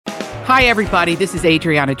Hi, everybody. This is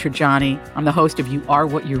Adriana Trajani. I'm the host of You Are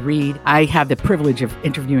What You Read. I have the privilege of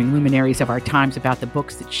interviewing luminaries of our times about the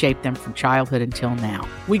books that shaped them from childhood until now.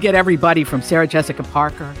 We get everybody from Sarah Jessica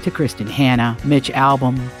Parker to Kristen Hanna, Mitch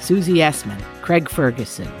Albom, Susie Essman, Craig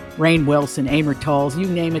Ferguson, Rainn Wilson, Amor Tolls, you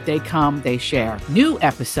name it, they come, they share. New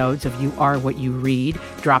episodes of You Are What You Read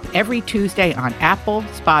drop every Tuesday on Apple,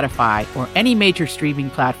 Spotify, or any major streaming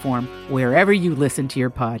platform wherever you listen to your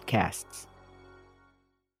podcasts.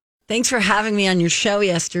 Thanks for having me on your show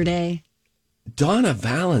yesterday. Donna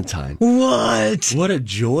Valentine. What? What a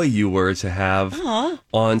joy you were to have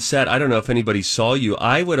on set. I don't know if anybody saw you.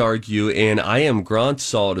 I would argue, and I am Grant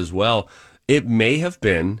saw it as well, it may have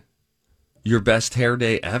been your best hair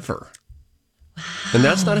day ever. Wow. And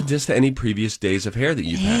that's not a diss to any previous days of hair that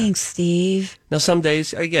you've had. Thanks, Steve. Now, some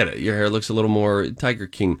days, I get it. Your hair looks a little more Tiger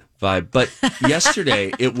King vibe. But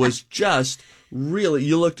yesterday, it was just really,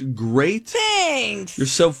 you looked great. Thanks. You're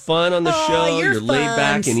so fun on the show. You're laid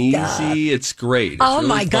back and easy. It's great. It's really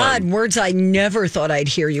my fun. God. Words I never thought I'd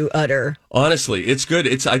hear you utter. Honestly, it's good.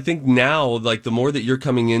 I think now, like, the more that you're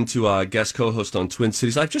coming into guest co-host on Twin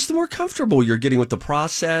Cities Live, just the more comfortable you're getting with the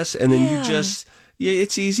process. And then you just,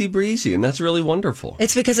 it's easy breezy. And that's really wonderful.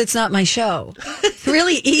 It's because it's not my show. It's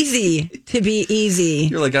really easy to be easy.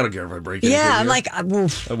 You're like, I don't care if I break anything. Yeah, I'm here. like, I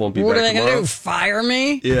won't be what back are they going to tomorrow. do? Fire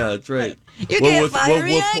me? Yeah, that's right. You can't fire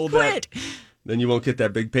me, I pull quit. Then you won't get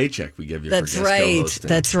that big paycheck we give you That's for guest right. co-hosting.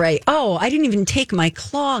 That's right. Oh, I didn't even take my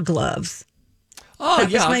claw gloves. Oh,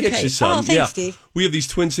 yeah, I'll get you some. Oh, thanks, Steve. We have these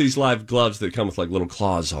Twin Cities Live gloves that come with like little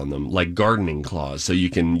claws on them, like gardening claws, so you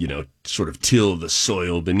can, sort of till the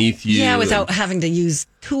soil beneath you. Yeah, without having to use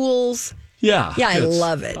tools. Yeah. Yeah, I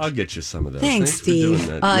love it. I'll get you some of those. Thanks, Steve. For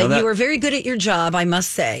doing that. You were very good at your job, I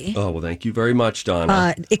must say. Oh, well, thank you very much,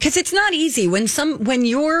 Donna. Because it's not easy. When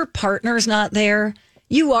your partner's not there,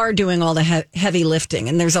 you are doing all the heavy lifting,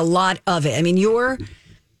 and there's a lot of it. I mean,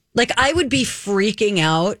 I would be freaking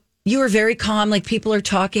out. You are very calm, like people are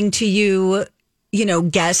talking to you,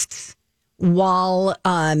 guests, while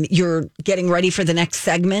you're getting ready for the next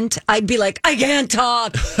segment. I'd be like, I can't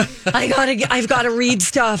talk. I've got to read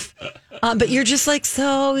stuff. But you're just like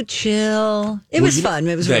so chill. It was fun.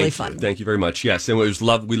 It was really fun. Thank you very much. Yes, and we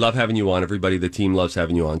love having you on. Everybody, the team loves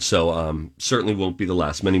having you on. So certainly won't be the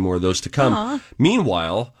last. Many more of those to come. Aww.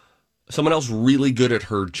 Meanwhile, someone else really good at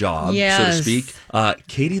her job, so to speak.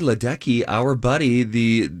 Katie Ledecky, our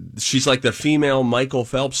buddy, she's like the female Michael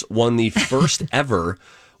Phelps, won the first ever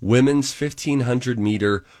women's 1,500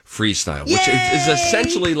 meter freestyle, which is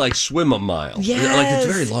essentially like swim a mile. Yes. Like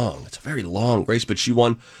it's very long. It's a very long race, but she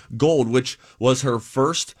won gold, which was her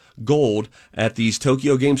first gold at these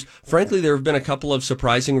Tokyo Games. Frankly, there have been a couple of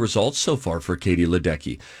surprising results so far for Katie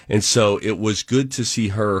Ledecky. And so it was good to see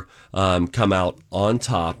her come out on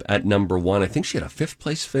top at number one. I think she had a 5th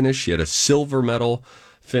place finish. She had a silver medal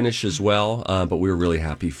finish as well, but we were really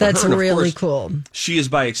happy for her. That's really cool. She is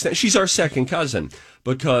by extent, she's our second cousin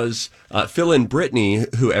because Phil and Brittany,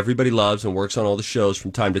 who everybody loves and works on all the shows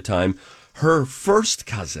from time to time, her first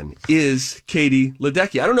cousin is Katie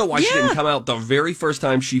Ledecky. I don't know why she didn't come out the very first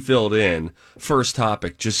time she filled in. First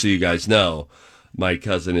topic, just so you guys know, my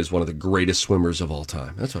cousin is one of the greatest swimmers of all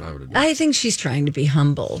time. That's what I would have done. I think she's trying to be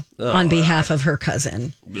humble on behalf of her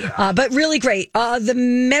cousin. Yeah. But really great. The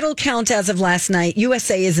medal count as of last night,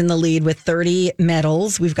 USA is in the lead with 30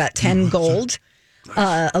 medals. We've got 10 gold,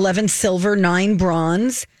 11 silver, 9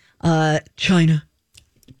 bronze. China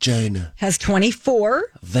has 24.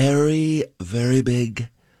 Very, very big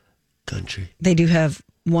country. They do have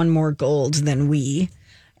one more gold than we.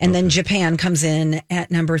 And then Japan comes in at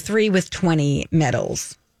number 3 with 20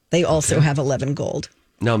 medals. They also have 11 gold.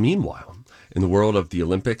 Now, meanwhile, in the world of the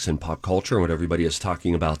Olympics and pop culture and what everybody is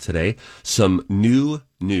talking about today, some new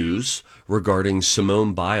news regarding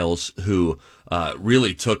Simone Biles, who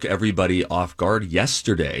really took everybody off guard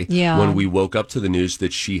yesterday when we woke up to the news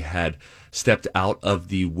that she had stepped out of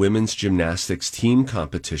the women's gymnastics team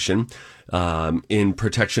competition in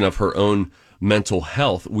protection of her own mental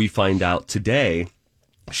health. We find out today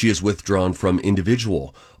she is withdrawn from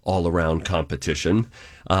individual all-around competition.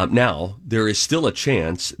 Now, there is still a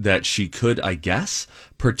chance that she could, I guess,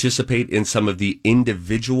 participate in some of the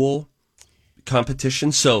individual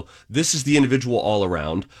competition. So this is the individual all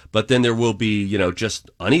around, but then there will be, just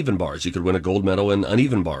uneven bars. You could win a gold medal in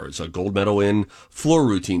uneven bars, a gold medal in floor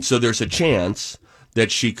routine. So there's a chance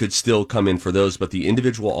that she could still come in for those, but the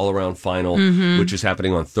individual all around final, which is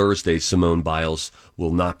happening on Thursday, Simone Biles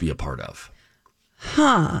will not be a part of.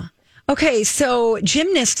 Huh. Okay, so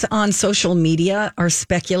gymnasts on social media are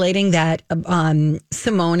speculating that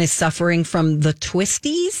Simone is suffering from the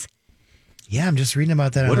twisties. Yeah, I'm just reading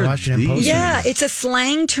about that What on the are Washington Post. these? Yeah, it's a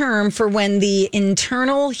slang term for when the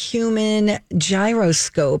internal human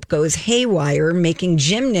gyroscope goes haywire, making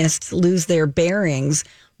gymnasts lose their bearings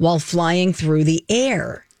while flying through the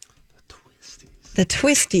air. The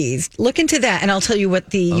twisties. Look into that, and I'll tell you what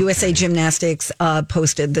the USA Gymnastics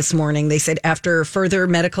posted this morning. They said after further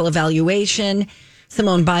medical evaluation,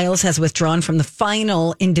 Simone Biles has withdrawn from the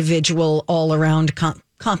final individual all-around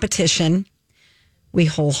competition. We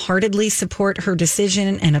wholeheartedly support her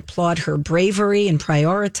decision and applaud her bravery in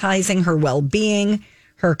prioritizing her well-being.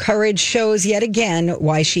 Her courage shows yet again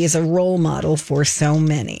why she is a role model for so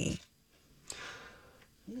many.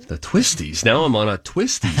 The twisties. Now I'm on a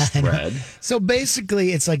twisties thread. So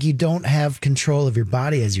basically, it's like you don't have control of your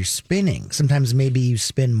body as you're spinning. Sometimes maybe you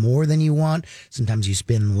spin more than you want. Sometimes you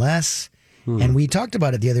spin less. And we talked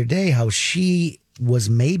about it the other day, how she was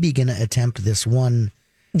maybe going to attempt this one.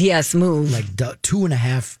 Yes, move. Like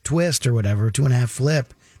 2.5 twist or whatever, 2.5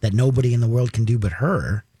 flip that nobody in the world can do but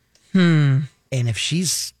her. And if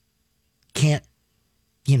she's can't,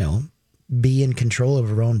 be in control of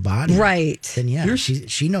her own body. Right. Then yeah,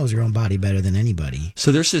 she knows her own body better than anybody. So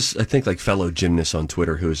there's this, I think, like fellow gymnast on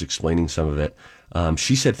Twitter who is explaining some of it.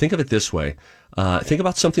 She said, think of it this way. Think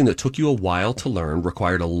about something that took you a while to learn,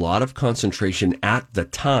 required a lot of concentration at the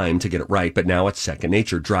time to get it right, but now it's second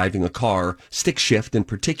nature. Driving a car, stick shift in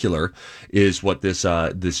particular, is what this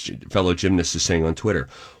fellow gymnast is saying on Twitter.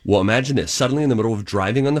 Well, imagine this. Suddenly in the middle of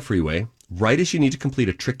driving on the freeway, right as you need to complete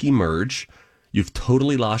a tricky merge, you've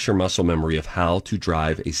totally lost your muscle memory of how to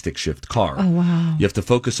drive a stick shift car. Oh, wow. You have to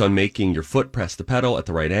focus on making your foot press the pedal at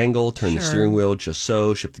the right angle, turn the steering wheel just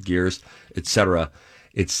so, shift the gears, etc.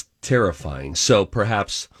 It's terrifying. So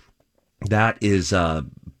perhaps that is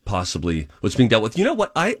possibly what's being dealt with. You know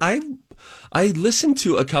what? I listened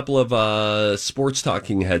to a couple of sports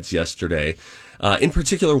talking heads yesterday. In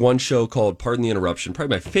particular, one show called Pardon the Interruption,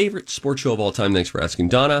 probably my favorite sports show of all time. Thanks for asking,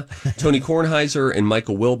 Donna. Tony Kornheiser and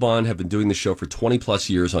Michael Wilbon have been doing the show for 20 plus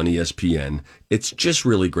years on ESPN. It's just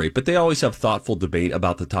really great, but they always have thoughtful debate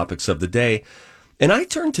about the topics of the day. And I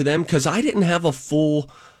turned to them because I didn't have a full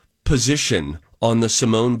position on the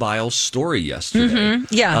Simone Biles story yesterday.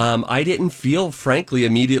 Yeah. I didn't feel, frankly,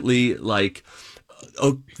 immediately like,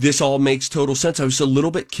 oh, this all makes total sense. I was a little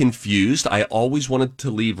bit confused. I always wanted to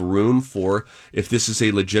leave room for, if this is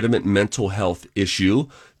a legitimate mental health issue,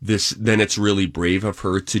 then it's really brave of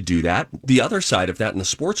her to do that. The other side of that in the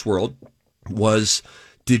sports world was,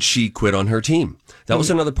 did she quit on her team? That was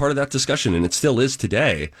another part of that discussion, and it still is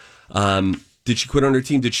today. Did she quit on her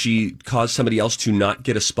team? Did she cause somebody else to not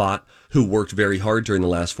get a spot who worked very hard during the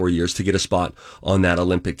last 4 years to get a spot on that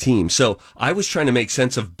Olympic team? So I was trying to make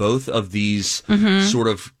sense of both of these sort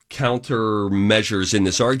of countermeasures in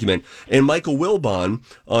this argument. And Michael Wilbon,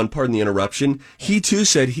 on Pardon the Interruption, he too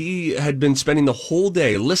said he had been spending the whole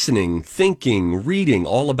day listening, thinking, reading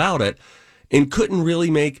all about it, and couldn't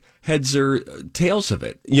really make heads or tails of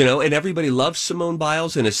it. And everybody loves Simone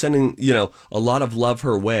Biles and is sending, a lot of love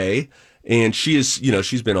her way. And she is,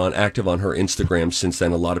 she's been active on her Instagram since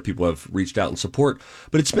then. A lot of people have reached out in support,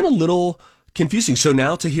 but it's been a little confusing. So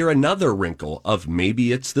now to hear another wrinkle of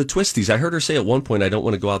maybe it's the twisties. I heard her say at one point, I don't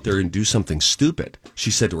want to go out there and do something stupid.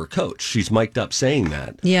 She said to her coach. She's mic'd up saying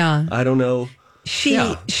that. Yeah. I don't know.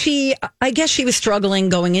 I guess she was struggling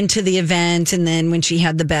going into the event. And then when she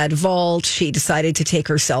had the bad vault, she decided to take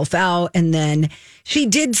herself out. And then she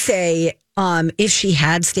did say, if she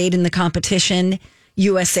had stayed in the competition,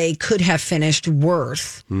 USA could have finished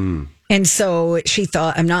worse. And so she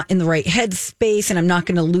thought, I'm not in the right headspace and I'm not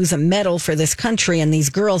going to lose a medal for this country and these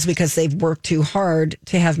girls because they've worked too hard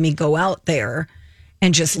to have me go out there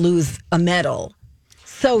and just lose a medal.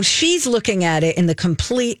 So she's looking at it in the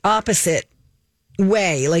complete opposite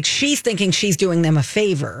way. Like she's thinking she's doing them a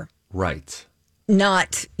favor. Right.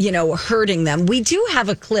 Not, hurting them. We do have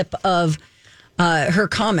a clip of her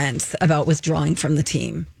comments about withdrawing from the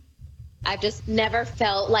team. I've just never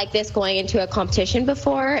felt like this going into a competition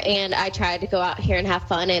before, and I tried to go out here and have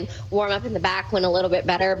fun and warm up in the back, went a little bit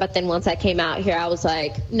better, but then once I came out here, I was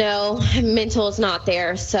like, no, mental is not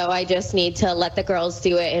there, so I just need to let the girls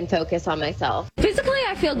do it and focus on myself. Physically,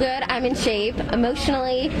 I feel good. I'm in shape.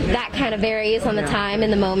 Emotionally, that kind of varies on the time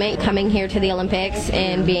and the moment. Coming here to the Olympics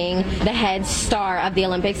and being the head star of the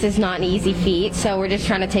Olympics is not an easy feat, so we're just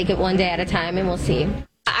trying to take it one day at a time, and we'll see.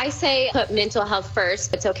 I say put mental health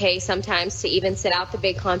first. It's okay sometimes to even sit out the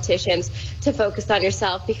big competitions to focus on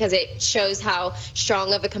yourself because it shows how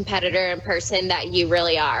strong of a competitor and person that you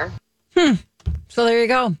really are. So there you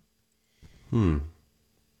go.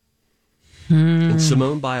 And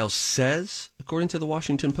Simone Biles says, according to the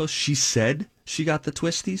Washington Post, she said she got the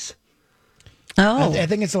twisties. Oh. I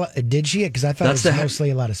think it's a lot. Did she? Because I thought That's it was the- mostly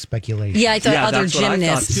a lot of speculation. Yeah, I thought other that's what I thought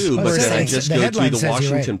gymnasts too. were But then I saying. just The go to headline the says you're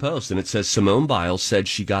Washington right. Post, and it says Simone Biles said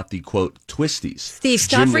she got the, quote, twisties. Steve,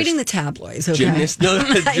 stop reading the tabloids, okay?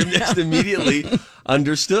 Gymnast immediately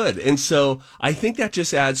understood. And so I think that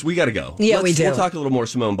just adds, we got to go. Yeah, we do. We'll talk a little more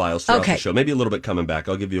Simone Biles throughout Okay. the show. Maybe a little bit coming back.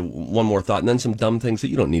 I'll give you one more thought and then some dumb things that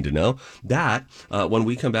you don't need to know. That, when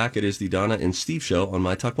we come back, it is the Donna and Steve show on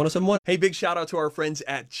My Talk 107.1. Hey, big shout out to our friends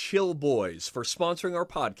at Chill Boys for sponsoring our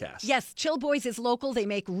podcast. Yes, Chill Boys is local. They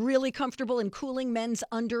make really comfortable and cooling men's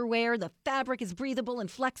underwear. The fabric is breathable and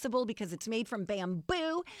flexible because it's made from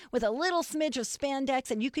bamboo with a little smidge of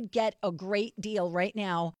spandex, and you could get a great deal right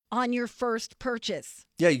now on your first purchase.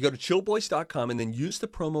 Yeah, you go to chillboys.com and then use the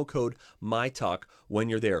promo code MyTalk when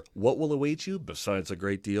you're there. What will await you besides a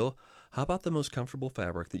great deal? How about the most comfortable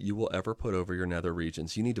fabric that you will ever put over your nether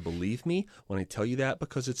regions? You need to believe me when I tell you that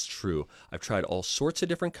because it's true. I've tried all sorts of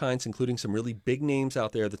different kinds, including some really big names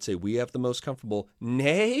out there that say we have the most comfortable.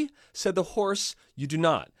 Nay, said the horse, you do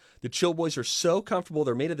not. The Chill Boys are so comfortable.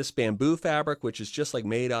 They're made of this bamboo fabric, which is just like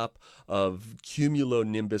made up of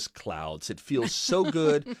cumulonimbus clouds. It feels so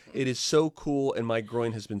good. It is so cool. And my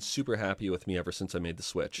groin has been super happy with me ever since I made the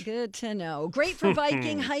switch. Good to know. Great for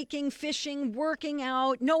biking, hiking, fishing, working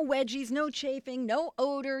out. No wedgies, no chafing, no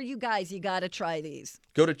odor. You guys, you got to try these.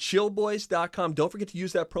 Go to chillboys.com. Don't forget to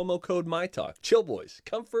use that promo code MyTalk. Chill Boys,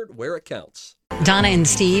 comfort where it counts. Donna and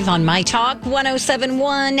Steve on My Talk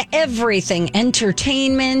 107.1, everything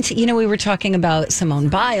entertainment. You know, we were talking about Simone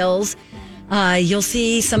Biles. You'll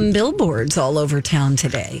see some billboards all over town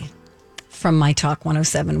today from My Talk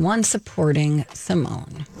 107.1 supporting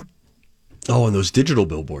Simone. Oh, and those digital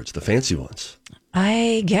billboards, the fancy ones.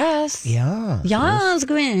 I guess. Yeah. Yes,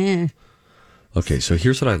 Gwen. Okay, so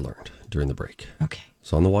here's what I learned during the break. Okay.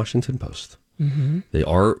 It's on the Washington Post. They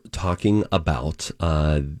are talking about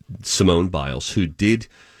Simone Biles, who did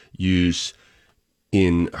use,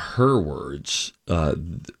 in her words,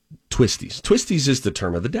 twisties. Twisties is the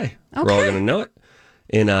term of the day. Okay. We're all going to know it.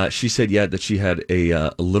 And she said, yeah, that she had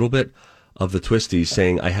a little bit of the twisties,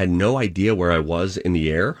 saying, I had no idea where I was in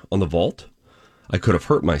the air on the vault. I could have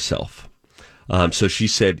hurt myself. So she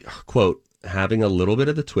said, quote, having a little bit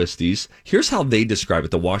of the twisties. Here's how they describe it,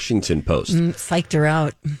 the Washington Post. Psyched her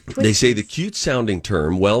out. They say the cute-sounding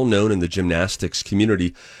term, well known in the gymnastics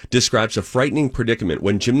community, describes a frightening predicament.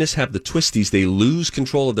 When gymnasts have the twisties, they lose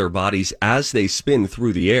control of their bodies as they spin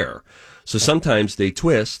through the air. So sometimes they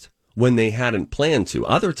twist when they hadn't planned to.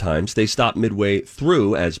 Other times they stop midway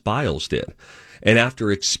through, as Biles did. And after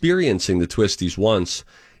experiencing the twisties once,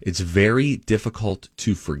 it's very difficult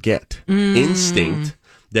to forget. Instinct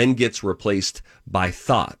then gets replaced by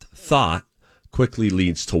thought. Thought quickly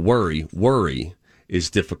leads to worry. Worry is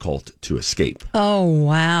difficult to escape. Oh,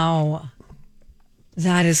 wow.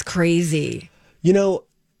 That is crazy. You know,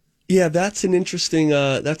 yeah, that's an interesting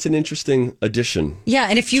addition. Yeah,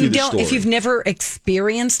 and if you to the don't, story. if you've never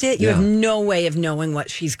experienced it, you Yeah. have no way of knowing what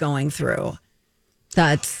she's going through.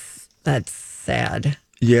 That's sad.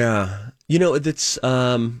 Yeah. You know, that's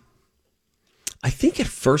I think at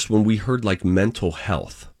first when we heard like mental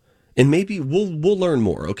health, and maybe we'll learn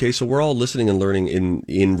more. Okay, so we're all listening and learning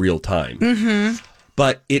in real time. Mm-hmm.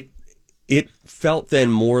 But it felt then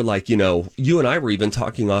more like, you know, you and I were even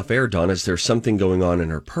talking off air, Dawn, is there something going on in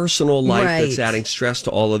her personal life Right. that's adding stress to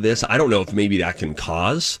all of this? I don't know if maybe that can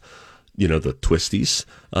cause, you know, the twisties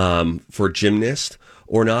for a gymnast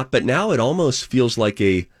or not. But now it almost feels like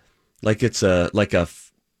a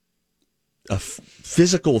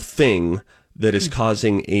physical thing that is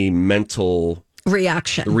causing a mental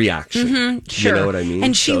Reaction. Sure. You know what I mean?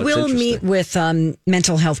 And she So it's will meet interesting. with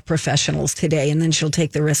mental health professionals today, and then she'll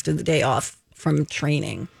take the rest of the day off from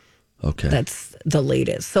training. Okay. That's the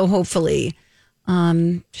latest. So hopefully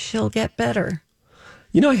she'll get better.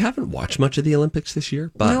 You know, I haven't watched much of the Olympics this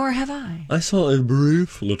year, but Nor have I. I saw a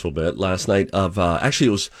brief little bit last night of actually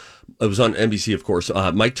it was on NBC, of course.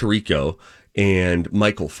 Mike Tirico and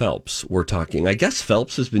Michael Phelps were talking. I guess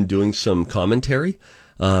Phelps has been doing some commentary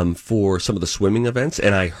for some of the swimming events,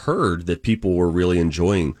 and I heard that people were really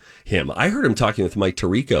enjoying him. I heard him talking with Mike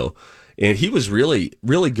Tirico, and he was really,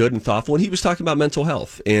 really good and thoughtful. And he was talking about mental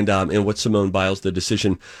health and what Simone Biles, the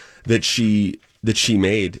decision that she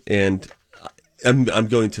made, and I'm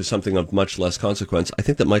going to something of much less consequence. I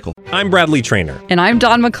think that Michael. I'm Bradley Trainer. And I'm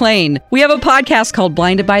Don McClain. We have a podcast called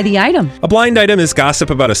Blinded by the Item. A blind item is gossip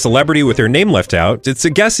about a celebrity with their name left out. It's a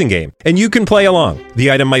guessing game, and you can play along. The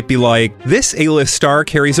item might be like, this A-list star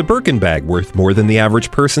carries a Birkin bag worth more than the average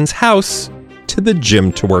person's house to the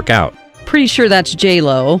gym to work out. Pretty sure that's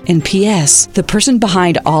J-Lo. And P.S. the person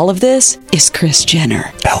behind all of this is Kris Jenner,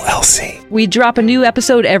 LLC. We drop a new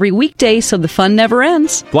episode every weekday so the fun never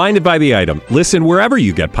ends. Blinded by the Item. Listen wherever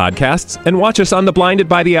you get podcasts and watch us on the Blinded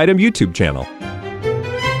by the Item YouTube channel.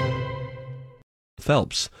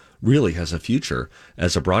 Phelps really has a future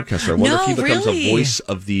as a broadcaster. I wonder if he becomes a voice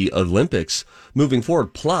of the Olympics moving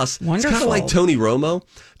forward. Plus, it's kind of like Tony Romo.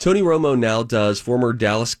 Tony Romo now does, former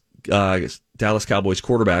Dallas Cowboys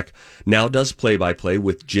quarterback, now does play-by-play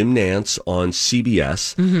with Jim Nantz on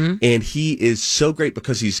CBS. Mm-hmm. And he is so great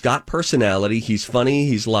because he's got personality. He's funny.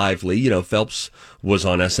 He's lively. You know, Phelps was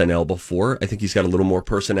on SNL before. I think he's got a little more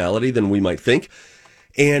personality than we might think.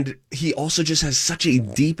 And he also just has such a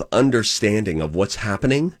deep understanding of what's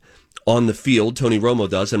happening on the field, Tony Romo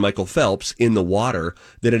does, and Michael Phelps in the water,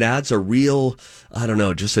 that it adds a real, I don't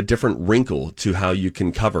know, just a different wrinkle to how you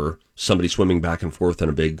can cover somebody swimming back and forth in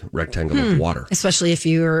a big rectangle of water. Especially if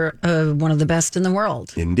you're one of the best in the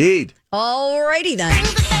world. Indeed. All righty then.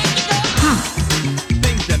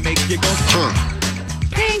 Things that make you go.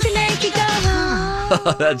 Things that make you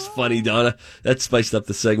go. That's funny, Donna. That spiced up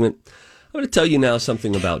the segment. I'm going to tell you now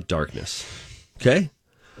something about darkness. Okay?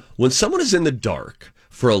 When someone is in the dark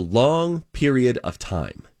for a long period of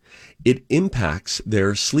time, it impacts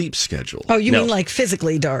their sleep schedule. Oh, you mean like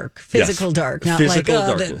physically dark? Physical dark, not physical like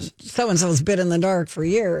darkness. So-and-so's been in the dark for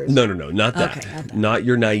years. No, not that. Okay, not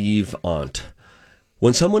your naive aunt.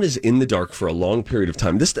 When someone is in the dark for a long period of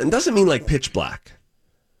time, this doesn't mean like pitch black.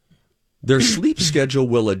 Their sleep schedule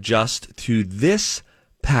will adjust to this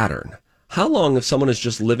pattern. How long, if someone is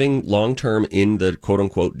just living long-term in the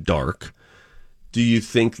quote-unquote dark, do you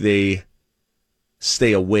think they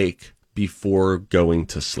stay awake before going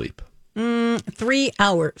to sleep? 3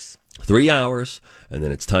 hours. 3 hours, and then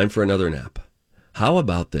it's time for another nap. How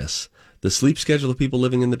about this? The sleep schedule of people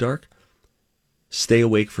living in the dark? Stay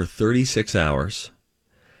awake for 36 hours,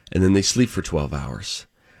 and then they sleep for 12 hours.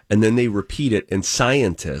 And then they repeat it, and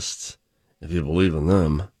scientists, if you believe in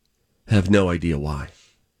them, have no idea why.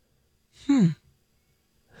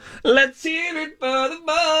 Let's hear it for the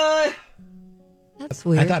boy. That's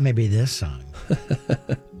weird. I thought maybe this song.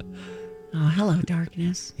 Oh, hello,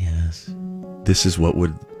 darkness. Yes. This is what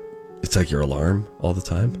would... It's like your alarm all the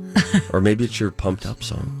time. Or maybe it's your pumped up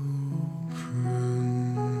song.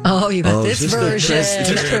 Oh, you got this version.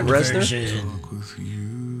 Trent Reznor?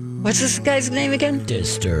 What's this guy's name again?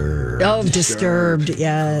 Disturbed. Oh, Disturbed,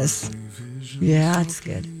 yes. Yeah, it's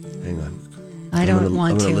good. Hang on. I don't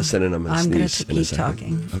want to. I'm going to listen and I'm going to sneeze. I'm going to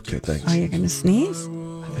keep talking. Okay, thanks. Oh, you're going to sneeze?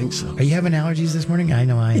 I think so. Are you having allergies this morning? I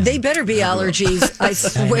know I am. They better be allergies, I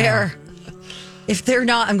swear. If they're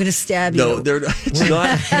not, I'm going to stab you. No, it's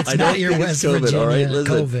not. I don't your think West it's COVID, Virginia all right?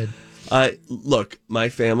 Listen, COVID. Look, my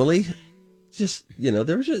family, just,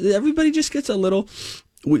 everybody just gets a little...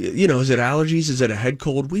 is it allergies? Is it a head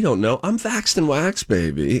cold? We don't know. I'm vaxxed and waxed,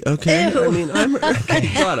 baby. Okay? Ew. I mean,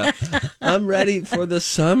 I'm ready for the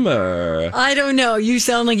summer. I don't know. You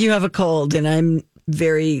sound like you have a cold, and I'm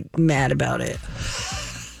very mad about it.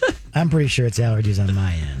 I'm pretty sure it's allergies on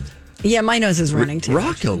my end. Yeah, my nose is running too.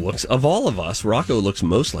 Rocco looks, of all of us, looks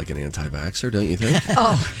most like an anti-vaxxer, don't you think?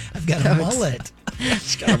 Oh, I've got a mullet.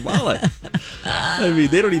 He's got a mullet. I mean,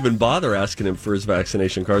 they don't even bother asking him for his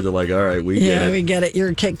vaccination card. They're like, all right, we get it. Yeah, we get it.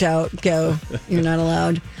 You're kicked out. Go. You're not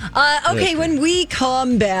allowed. Okay, when we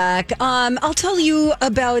come back, I'll tell you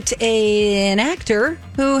about an actor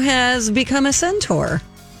who has become a centaur.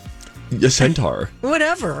 A centaur?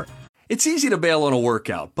 Whatever. It's easy to bail on a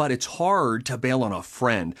workout, but it's hard to bail on a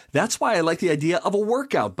friend. That's why I like the idea of a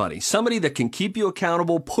workout buddy. Somebody that can keep you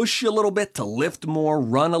accountable, push you a little bit to lift more,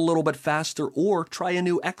 run a little bit faster, or try a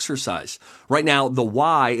new exercise. Right now, The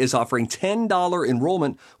Y is offering $10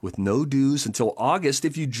 enrollment with no dues until August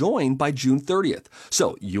if you join by June 30th.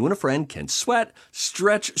 So you and a friend can sweat,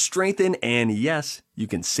 stretch, strengthen, and yes, you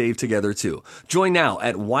can save together too. Join now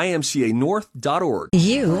at ymcanorth.org.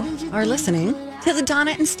 You are listening to the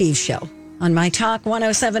Donna and Steve Show on My Talk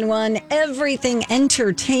 107.1, Everything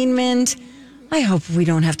Entertainment. I hope we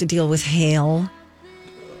don't have to deal with hail.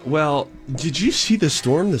 Well, did you see the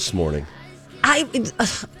storm this morning?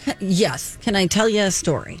 Yes. Can I tell you a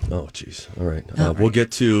story? Oh, geez. All right. We'll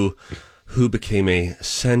get to who became a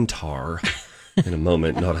centaur in a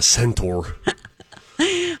moment, not a centaur.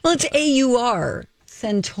 Well, it's A-U-R.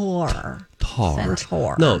 Centaur. Tar.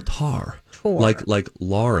 Centaur. No, tar. Tor. Like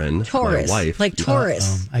Lauren, Taurus. my wife. Like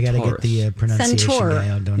Taurus. I got to get the pronunciation Centaur. guy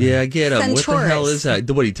out, don't I? Yeah, get him. What the hell Centaurus. is that?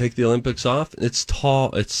 What, do you take the Olympics off? It's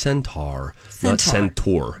it's centaur, not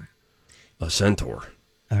centaur. A centaur.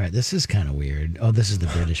 All right, this is kind of weird. Oh, this is the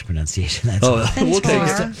British pronunciation. That's we'll take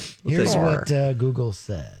it. Here's what Google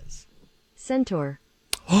says. Centaur.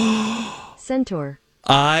 Centaur.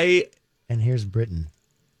 And here's Britain.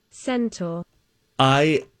 Centaur.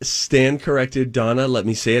 I stand corrected, Donna. Let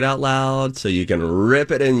me say it out loud so you can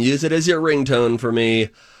rip it and use it as your ringtone for me.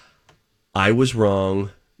 I was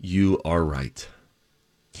wrong. You are right.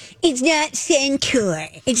 It's not centaur.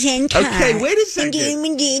 It's centaur. Okay, wait a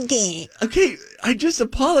second. Okay, I just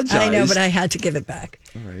apologized. I know, but I had to give it back.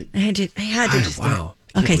 All right. I had to just wow.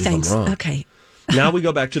 Okay, thanks. Okay. Now we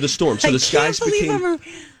go back to the storm. So the skies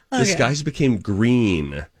became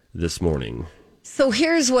green this morning. So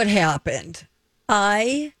here's what happened.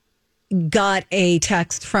 I got a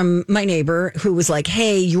text from my neighbor who was like,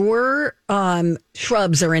 hey, your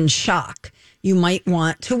shrubs are in shock. You might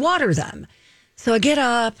want to water them. So I get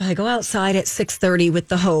up, I go outside at 6:30 with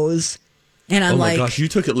the hose, and I'm like... Oh my gosh, you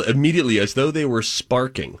took it immediately as though they were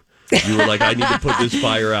sparking. You were like, I need to put this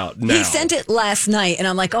fire out now. He sent it last night, and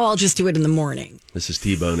I'm like, oh, I'll just do it in the morning. This is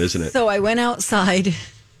T-Bone, isn't it? So I went outside.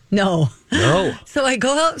 No. So I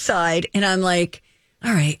go outside, and I'm like,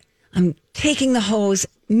 all right, I'm taking the hose.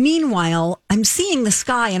 Meanwhile, I'm seeing the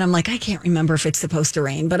sky, and I'm like, I can't remember if it's supposed to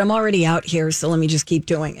rain, but I'm already out here, so let me just keep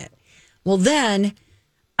doing it. Well, then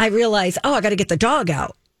I realize, I got to get the dog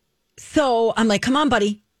out. So I'm like, come on,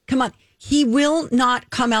 buddy, come on. He will not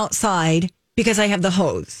come outside because I have the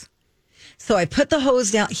hose. So I put the hose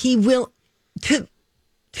down. He will,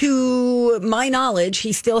 to my knowledge,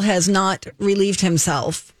 he still has not relieved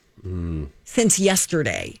himself since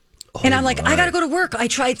yesterday. And I'm like, I got to go to work. I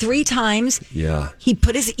tried 3 times. Yeah. He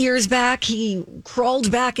put his ears back. He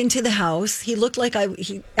crawled back into the house. He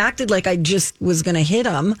acted like I just was going to hit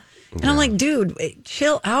him. And I'm like, dude,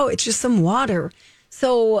 chill out. It's just some water.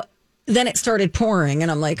 So then it started pouring. And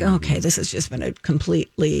I'm like, okay, this has just been a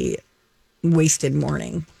completely wasted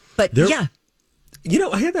morning. But yeah. You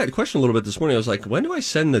know, I had that question a little bit this morning. I was like, when do I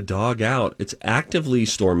send the dog out? It's actively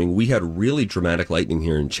storming. We had really dramatic lightning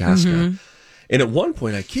here in Chaska. Mm-hmm. And at one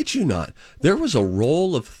point, I kid you not, there was a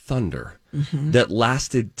roll of thunder that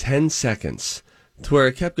lasted 10 seconds to where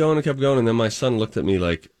it kept going and kept going. And then my son looked at me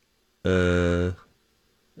like, is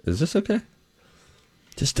this okay?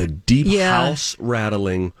 Just a deep house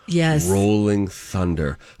rattling, rolling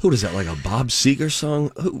thunder. Who does that, like a Bob Seger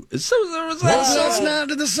song? Last night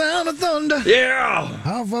to the sound of thunder. Yeah.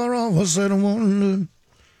 How far off was I wonder?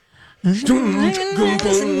 All right,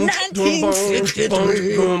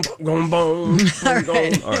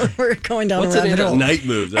 we're going down a rabbit hole. Night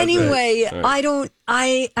moves. Anyway, right.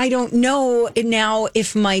 I don't know now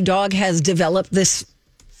if my dog has developed this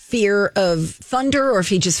fear of thunder or if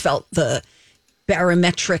he just felt the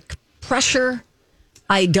barometric pressure.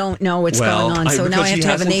 I don't know what's going on. So now I have to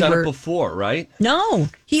have a neighbor. Done it before, right? No,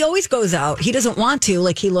 he always goes out. He doesn't want to.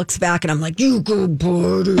 Like, he looks back and I'm like, you go,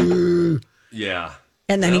 buddy. Yeah.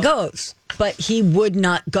 And then he goes, but he would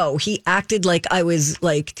not go. He acted like I was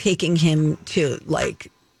like taking him to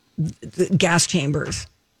like the gas chambers,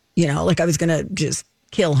 like I was going to just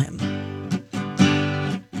kill him.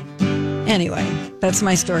 Anyway, that's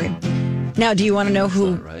my story. Now, do you want to know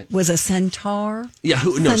who was a centaur? Yeah,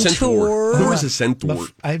 centaur. Who was a centaur?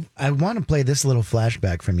 I want to play this little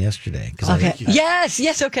flashback from yesterday. Okay.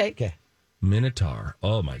 Yes, okay. Minotaur.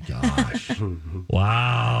 Oh my gosh.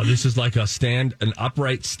 Wow. This is like an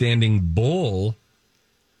upright standing bull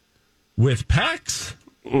with pecs.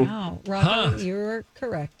 Wow. Robert, you're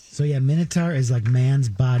correct. So yeah, Minotaur is like man's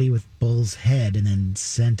body with bull's head, and then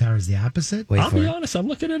centaur is the opposite. I'll be honest, I'm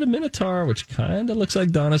looking at a Minotaur, which kind of looks like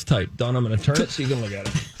Donna's type. Donna, I'm going to turn it so you can look at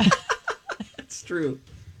it. It's true.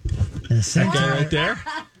 And a centaur, that guy right there.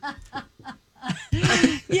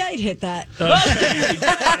 Yeah, I'd hit that.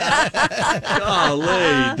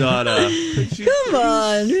 Golly, Donna. Come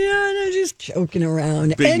on. Yeah, I'm just joking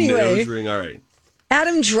around. Big anyway, nose ring. All right.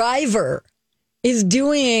 Adam Driver is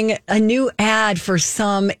doing a new ad for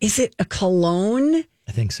is it a cologne?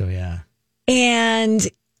 I think so, yeah. And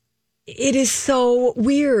it is so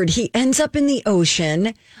weird. He ends up in the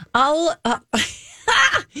ocean.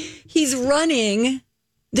 He's running.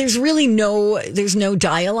 There's no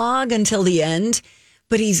dialogue until the end,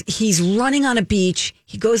 but he's running on a beach.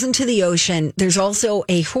 He goes into the ocean. There's also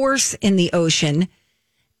a horse in the ocean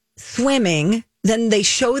swimming. Then they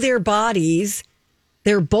show their bodies.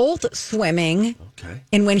 They're both swimming. Okay.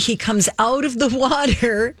 And when he comes out of the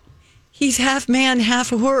water, he's half man, half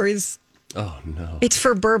horse. Oh, no. It's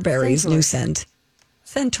for Burberry's new scent.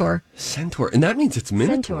 Centaur. Centaur. And that means it's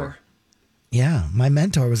Minotaur. Centaur. Yeah, my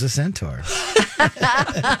mentor was a centaur.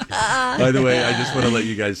 By the way, I just want to let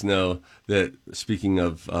you guys know that speaking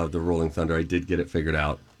of the Rolling Thunder, I did get it figured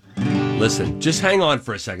out. Listen, just hang on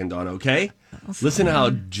for a second, Dawn, okay? Listen to how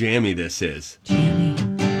jammy this is. Jammy.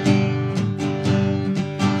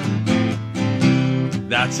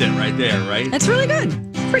 That's it right there, right? That's really good.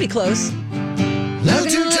 Pretty close. Love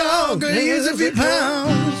to talk, here's a few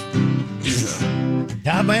pounds.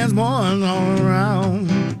 Top man's boys all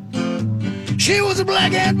around. She was a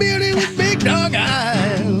black-eyed beauty with big dog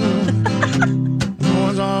eyes.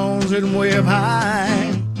 Boys all sitting way up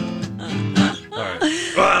high. All right.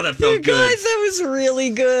 Wow, that felt You good. guys, that was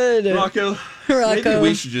really good. Rocco, maybe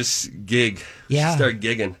we should just gig. Yeah. Start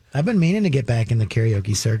gigging. I've been meaning to get back in the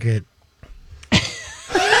karaoke circuit.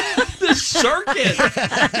 The circuit.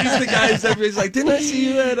 He's the guy who's everybody's like, didn't I see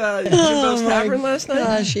you at Jimbo's Tavern last night?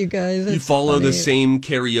 Gosh, you guys. You follow the same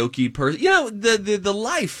karaoke person. You know, the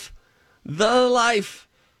life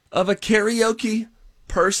of a karaoke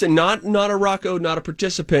person, not a Rocco, not a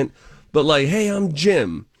participant, but like, hey, I'm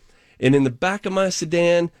Jim. And in the back of my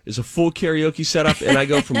sedan is a full karaoke setup, and I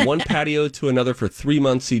go from one patio to another for 3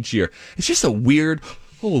 months each year. It's just a weird,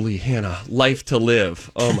 holy Hannah, life to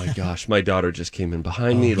live. Oh my gosh, my daughter just came in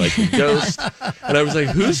behind me like a ghost. And I was like,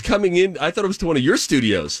 who's coming in? I thought it was to one of your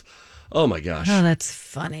studios. Oh my gosh. Oh, that's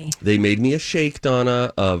funny. They made me a shake,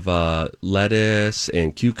 Donna, of lettuce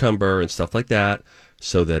and cucumber and stuff like that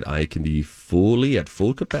so that I can be fully at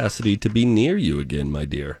full capacity to be near you again, my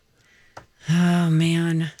dear. Oh,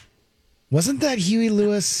 man. Wasn't that Huey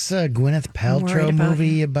Lewis, Gwyneth Paltrow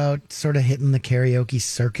movie about sort of hitting the karaoke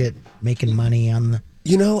circuit, making money on the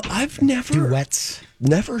I've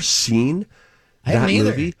never seen that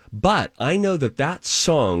movie, but I know that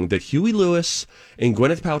song that Huey Lewis and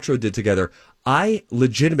Gwyneth Paltrow did together, I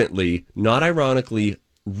legitimately, not ironically,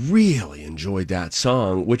 really enjoyed that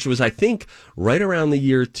song, which was, I think, right around the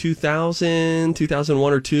year 2000,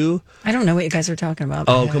 2001 or 2. I don't know what you guys are talking about.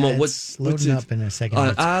 Oh, come on. What's loading up in a second?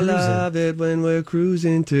 I love it when we're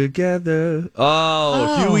cruising together.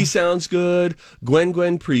 Oh, Huey sounds good.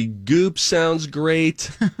 Gwen pre-goop sounds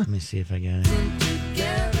great. Let me see if I got it.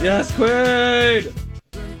 Yes, Quaid!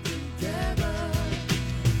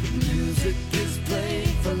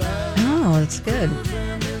 Oh, that's good.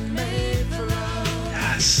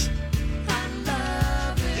 Yes.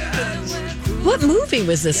 What movie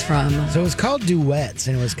was this from? So it was called Duets,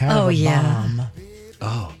 and it was kind of a bomb.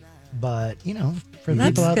 Oh. But, for the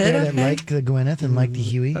That's people out good, there that okay. like the Gwyneth and like the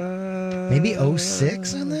Huey, maybe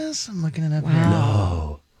 06 on this? I'm looking it up now.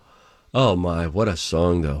 No. Oh, my. What a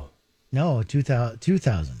song, though. No, 2000.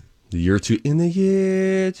 In the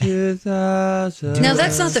year 2000. Now,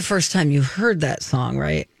 that's not the first time you heard that song,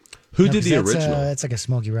 right? Who No, did 'cause the that's, original? It's like a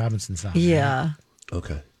Smokey Robinson song. Yeah.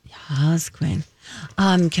 Okay. Yes, Queen.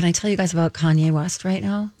 Can I tell you guys about Kanye West right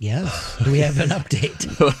now? Yes. Do we have an update?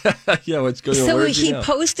 Yeah, what's going on? So Where is he now?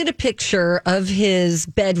 posted a picture of his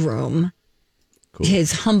bedroom,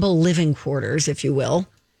 his humble living quarters, if you will,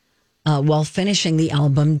 while finishing the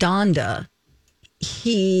album Donda.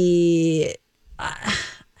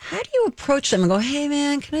 How do you approach them and go, hey,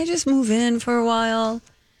 man, can I just move in for a while?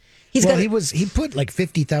 He put like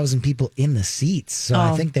 50,000 people in the seats. So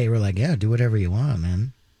I think they were like, yeah, do whatever you want,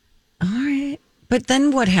 man. All right. But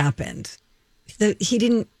then what happened? He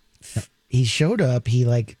didn't. He showed up. He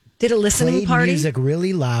did a listening played party? music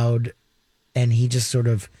really loud, and he just sort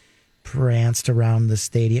of pranced around the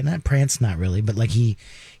stadium. Not pranced, not really, but he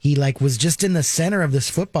was just in the center of this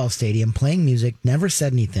football stadium playing music. Never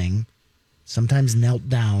said anything. Sometimes knelt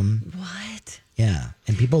down. What? Yeah,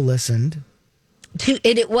 and people listened.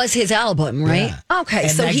 It was his album, right? Yeah. Okay,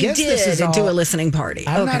 And so I he guess this is did do all- a listening party.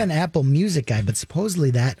 I'm Okay. not an Apple Music guy, but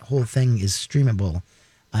supposedly that whole thing is streamable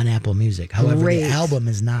on Apple Music. However, Great. the album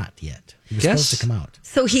is not yet. It was supposed to come out.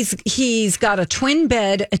 So he's got a twin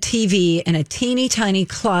bed, a TV, and a teeny tiny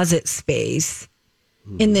closet space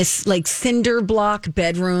in this cinder block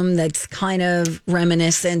bedroom that's kind of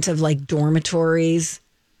reminiscent of dormitories,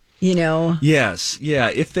 Yes, yeah.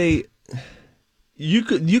 If you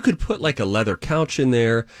could put a leather couch in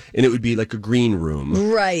there, and it would be like a green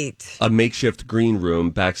room, right? A makeshift green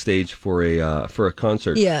room backstage for a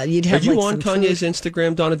concert. Yeah, you'd have. Are you on some Kanye's food.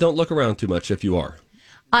 Instagram, Donna? Don't look around too much if you are.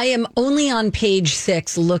 I am only on page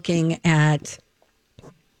 6 looking at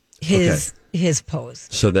his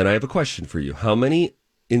post. So then I have a question for you. How many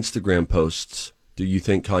Instagram posts do you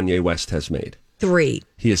think Kanye West has made? 3.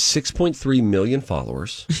 He has 6.3 million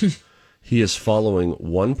followers. He is following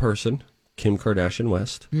one person, Kim Kardashian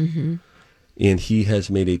West, Mm-hmm. and he has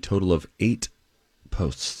made a total of 8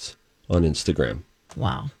 posts on Instagram.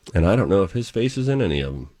 Wow. And I don't know if his face is in any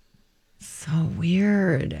of them. So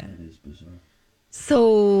weird. That is bizarre.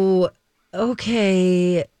 So,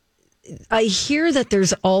 okay. I hear that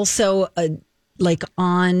there's also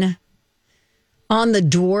on the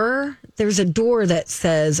door, there's a door that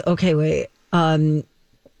says, okay, wait,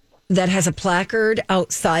 that has a placard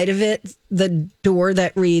outside of it, the door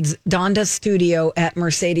that reads Donda Studio at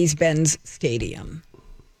Mercedes-Benz Stadium.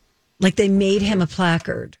 Like they made him a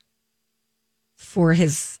placard for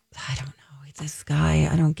his, I don't know, this guy,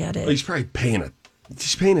 I don't get it. Well, he's probably paying a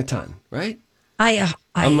ton, right? I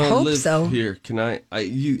hope so. Here, can I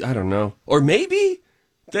don't know. Or maybe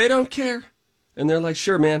they don't care. And they're like,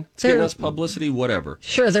 sure, man, it's getting us publicity, whatever.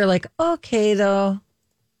 Sure, they're like, okay, though.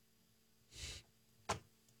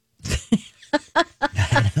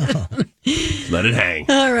 Let it hang.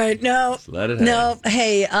 All right, no. Let it hang. No,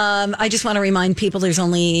 hey, I just want to remind people there's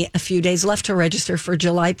only a few days left to register for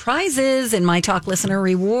July prizes and My Talk Listener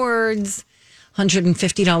Rewards.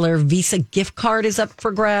 $150 Visa gift card is up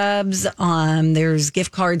for grabs. There's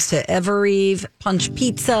gift cards to Evereve, Punch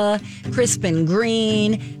Pizza, Crisp and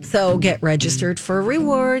Green. So get registered for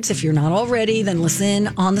rewards. If you're not already, then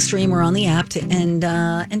listen on the stream or on the app and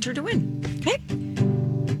enter to win. Okay?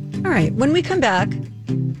 All right. When we come back,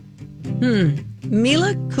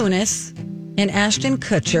 Mila Kunis and Ashton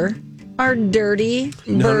Kutcher are dirty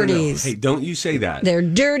birdies. No. Hey, don't you say that. They're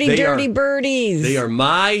dirty birdies. They are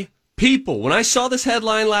my people. When I saw this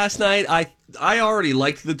headline last night, I already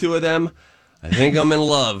liked the two of them. I think I'm in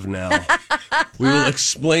love now. We will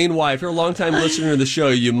explain why. If you're a longtime listener to the show,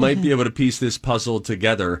 you might be able to piece this puzzle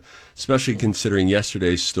together, especially considering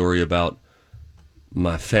yesterday's story about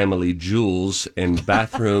my family jewels and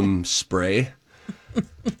bathroom spray.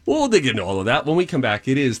 We'll dig into all of that when we come back.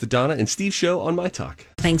 It is the Donna and Steve Show on My Talk.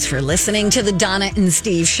 Thanks for listening to the Donna and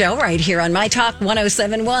Steve Show right here on My Talk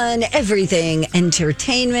 107.1. Everything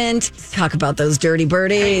Entertainment. Let's talk about those dirty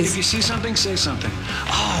birdies. Hey, if you see something, say something.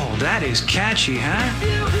 Oh, that is catchy, huh?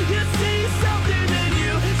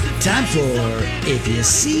 Time for If You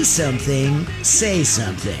See Something, Say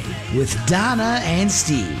Something with Donna and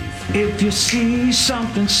Steve. If you see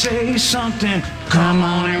something, say something. Come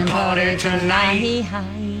on and party tonight.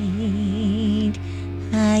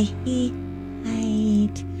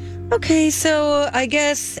 Okay, so I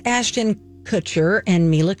guess Ashton Kutcher and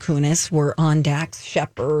Mila Kunis were on Dax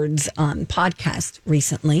Shepard's podcast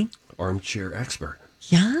recently. Armchair expert.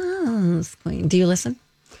 Yes. Do you listen?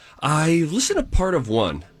 I listen to part of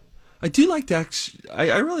one. I do like Dax.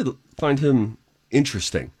 I really find him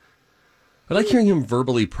interesting. I like hearing him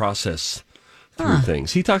verbally process through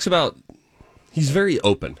things. He talks about, he's very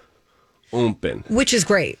open. Which is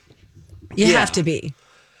great. You have to be.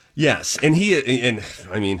 Yes. And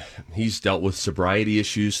he's dealt with sobriety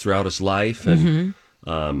issues throughout his life. And,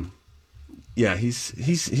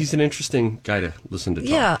 he's an interesting guy to listen to talk.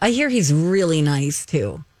 Yeah, I hear he's really nice,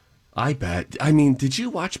 too. I bet. I mean, did you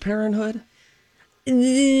watch Parenthood?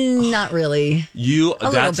 Not really.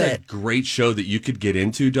 That's a great show that you could get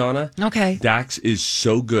into, Donna. Okay. Dax is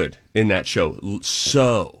so good in that show.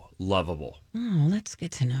 So lovable. Oh, that's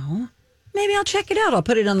good to know. Maybe I'll check it out. I'll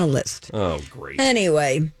put it on the list. Oh, great.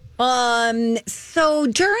 Anyway, so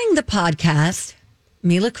during the podcast,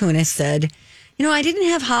 Mila Kunis said, I didn't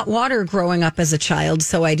have hot water growing up as a child,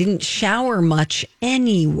 so I didn't shower much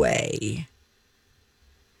anyway.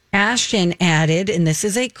 Ashton added, and this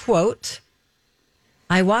is a quote,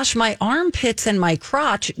 I wash my armpits and my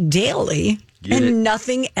crotch daily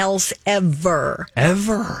nothing else ever.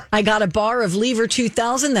 Ever? I got a bar of Lever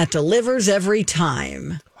 2000 that delivers every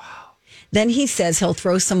time. Wow. Then he says he'll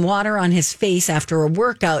throw some water on his face after a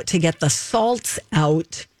workout to get the salts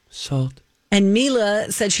out. Salt. And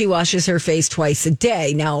Mila said she washes her face twice a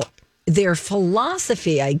day. Now, their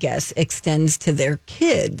philosophy, I guess, extends to their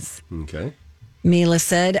kids. Okay. Mila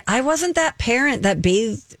said, I wasn't that parent that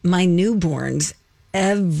bathed my newborns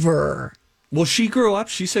ever. Well, she grew up.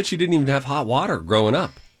 She said she didn't even have hot water growing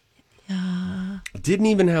up. Yeah. Didn't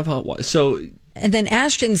even have hot water. So, and then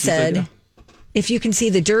Ashton said, if you can see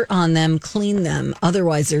the dirt on them, clean them.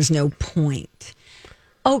 Otherwise, there's no point.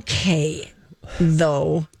 Okay,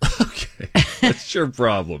 though. Okay, that's your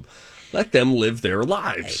problem. Let them live their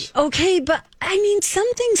lives. Okay, but I mean,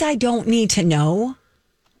 some things I don't need to know.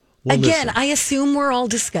 Well, again, listen. I assume we're all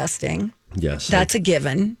disgusting. Yes. That's a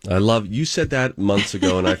given. You said that months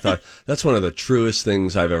ago, and I thought that's one of the truest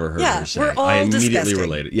things I've ever heard her say. We're all I immediately disgusting.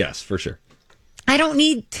 related. Yes, for sure. I don't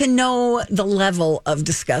need to know the level of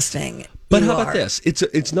disgusting. But how about this?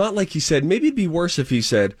 It's not like he said, maybe it'd be worse if he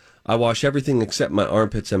said, I wash everything except my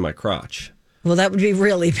armpits and my crotch. Well, that would be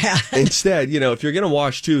really bad. Instead, if you're going to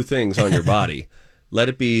wash two things on your body, let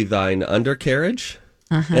it be thine undercarriage.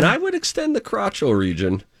 And I would extend the crotchal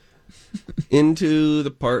region into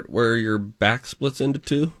the part where your back splits into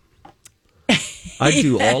two. I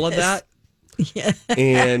do all of that. Yeah.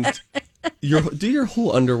 And do your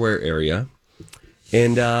whole underwear area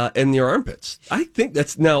and your armpits. I think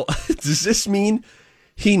that's now, does this mean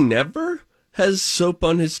He never has soap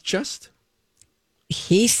on his chest?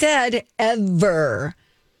 He said ever.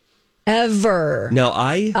 Ever. Now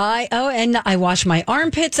and I wash my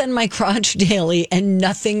armpits and my crotch daily and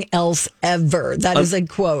nothing else ever. That is a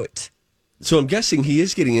quote. So I'm guessing he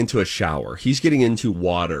is getting into a shower. He's getting into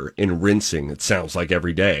water and rinsing, it sounds like,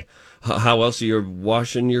 every day. How else are you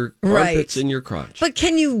washing your armpits and your crotch? But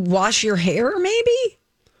can you wash your hair, maybe?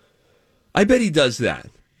 I bet he does that.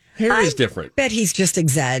 Hair is different. I bet he's just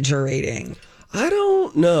exaggerating. I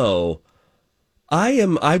don't know.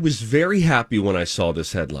 I was very happy when I saw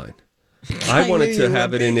this headline. I wanted to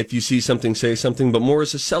have it in If You See Something, Say Something, but more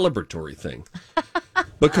as a celebratory thing.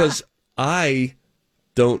 Because I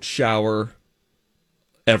don't shower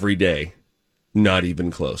every day. Not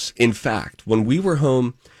even close. In fact, when we were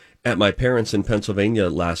home at my parents' in Pennsylvania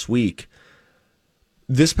last week,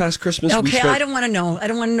 this past Christmas, okay, I don't want to know. I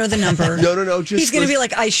don't want to know the number. No. He's going to be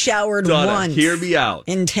like, I showered once. Hear me out.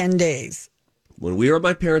 In 10 days. When we were at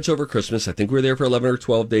my parents' over Christmas, I think we were there for 11 or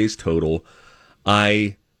 12 days total.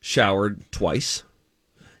 I showered twice,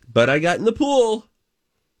 but I got in the pool.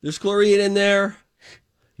 There's chlorine in there.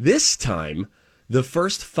 This time, the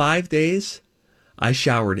first 5 days, I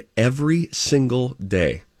showered every single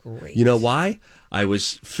day. Great. You know why? I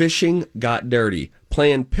was fishing, got dirty,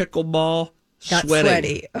 playing pickleball, got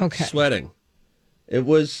sweating. Okay. Sweating. It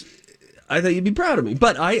was, I thought you'd be proud of me.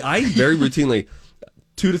 But I very routinely,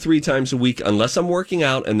 2 to 3 times a week, unless I'm working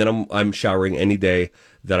out, and then I'm showering any day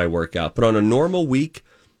that I work out. But on a normal week,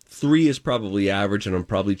 3 is probably average, and I'm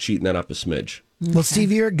probably cheating that up a smidge. Well,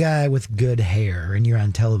 Steve, you're a guy with good hair, and you're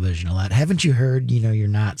on television a lot. Haven't you heard, you're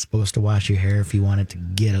not supposed to wash your hair if you want it to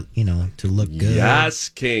get, to look good? Yes,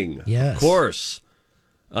 King. Yes. Of course.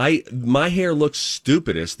 My hair looks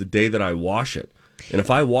stupidest the day that I wash it. And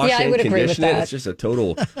if I wash and condition it, it's just a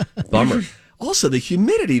total bummer. Also, the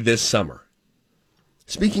humidity this summer.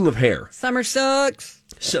 Speaking of hair. Summer sucks.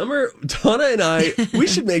 Donna and I, we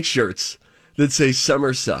should make shirts that say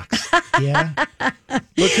summer sucks. Yeah.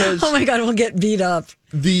 Because oh my God, we'll get beat up.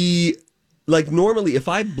 Normally, if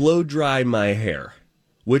I blow dry my hair,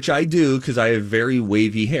 which I do because I have very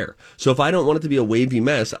wavy hair. So if I don't want it to be a wavy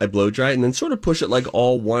mess, I blow dry it and then sort of push it like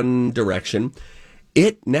all one direction.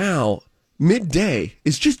 It now, midday,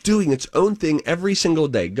 is just doing its own thing every single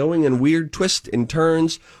day, going in weird twists and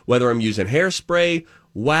turns, whether I'm using hairspray,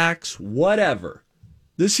 wax, whatever.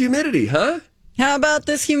 This humidity, huh? How about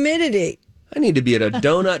this humidity? I need to be at a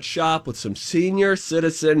donut shop with some senior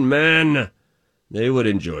citizen men. They would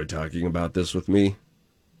enjoy talking about this with me.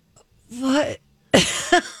 What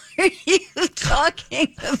are you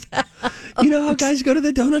talking about? You know how guys go to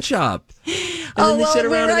the donut shop. And then they sit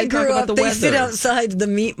around and they talk about the weather. They sit outside the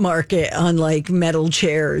meat market on metal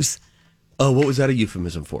chairs. Oh, what was that a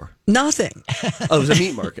euphemism for? Nothing. Oh, it was a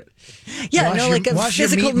meat market. Yeah, a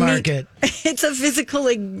physical meat market. It's a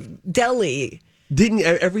physical deli. Didn't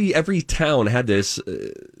every town had this?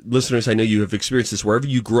 Listeners, I know you have experienced this. Wherever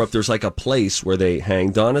you grew up, there's like a place where they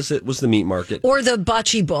hang. Donna's, it was the meat market. Or the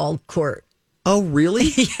bocce ball court. Oh, really?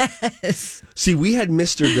 Yes. See, we had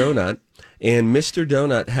Mr. Donut, and Mr.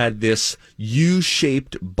 Donut had this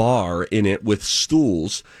U-shaped bar in it with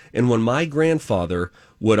stools. And when my grandfather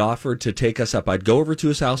would offer to take us up, I'd go over to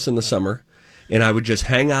his house in the summer, and I would just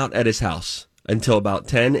hang out at his house until about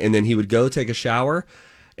 10, and then he would go take a shower.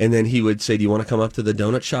 And then he would say, do you want to come up to the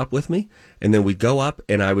donut shop with me? And then we'd go up,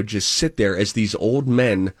 and I would just sit there as these old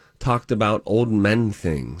men talked about old men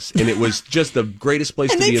things. And it was just the greatest place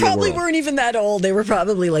to be in the world. And they probably weren't even that old. They were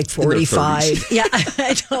probably like 45. Yeah,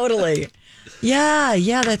 totally.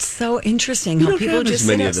 Yeah, that's so interesting how people just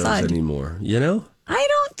sit outside. We don't have as many of those anymore, you know? I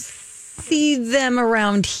don't see them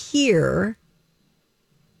around here.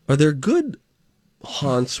 Are there good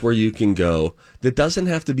haunts where you can go that doesn't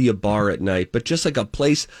have to be a bar at night, but just like a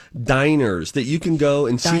place, diners that you can go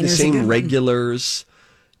and see the same regulars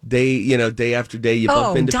day after day? You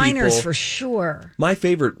bump into people. Diners for sure. My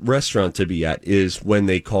favorite restaurant to be at is when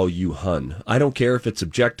they call you hun. I don't care if it's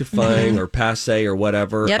objectifying or passe or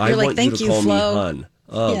whatever. Yep, I want thank you to call Flo. me hun.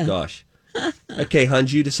 Oh, gosh. Okay, hun,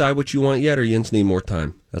 do you decide what you want yet, or yins need more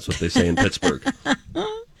time? That's what they say in Pittsburgh.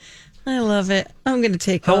 I love it. I'm going to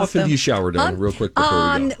take How off, often do you shower, Donna, real quick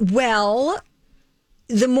before we go? Well,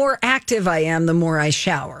 the more active I am, the more I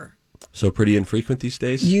shower. So pretty infrequent these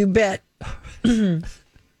days? You bet.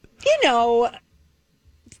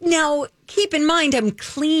 Now, keep in mind, I'm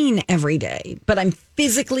clean every day, but I'm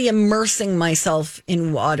physically immersing myself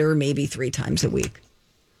in water maybe 3 times a week.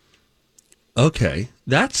 Okay.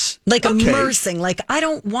 That's immersing. I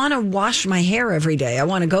don't want to wash my hair every day. I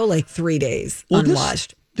want to go 3 days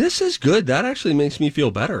unwashed. This is good. That actually makes me feel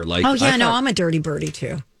better. I'm a dirty birdie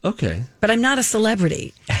too. Okay. But I'm not a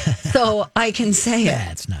celebrity. So I can say it.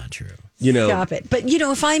 That's not true. Stop it. But,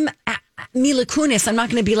 if I'm Mila Kunis, I'm not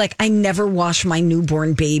going to be like, I never wash my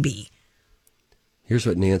newborn baby. Here's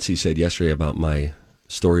what Nancy said yesterday about my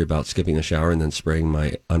story about skipping a shower and then spraying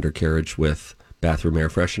my undercarriage with bathroom air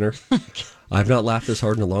freshener. I've not laughed this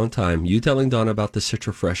hard in a long time. You telling Donna about the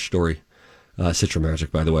Citra Fresh story. Citra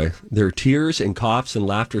Magic, by the way. There are tears and coughs and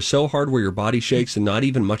laughter so hard where your body shakes and not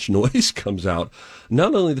even much noise comes out.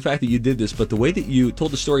 Not only the fact that you did this, but the way that you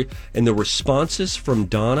told the story and the responses from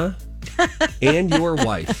Donna and your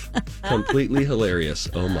wife. Completely hilarious.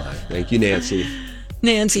 Oh, my. Thank you, Nancy.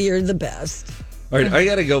 Nancy, you're the best. All right, I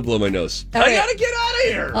got to go blow my nose. All right. I got to get out of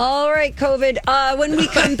here. All right, COVID. When we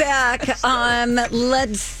come back,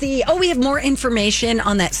 let's see. Oh, we have more information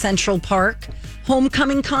on that Central Park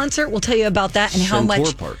homecoming concert. We'll tell you about that and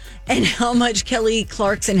how much Kelly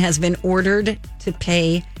Clarkson has been ordered to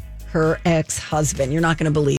pay her ex-husband. You're not going to believe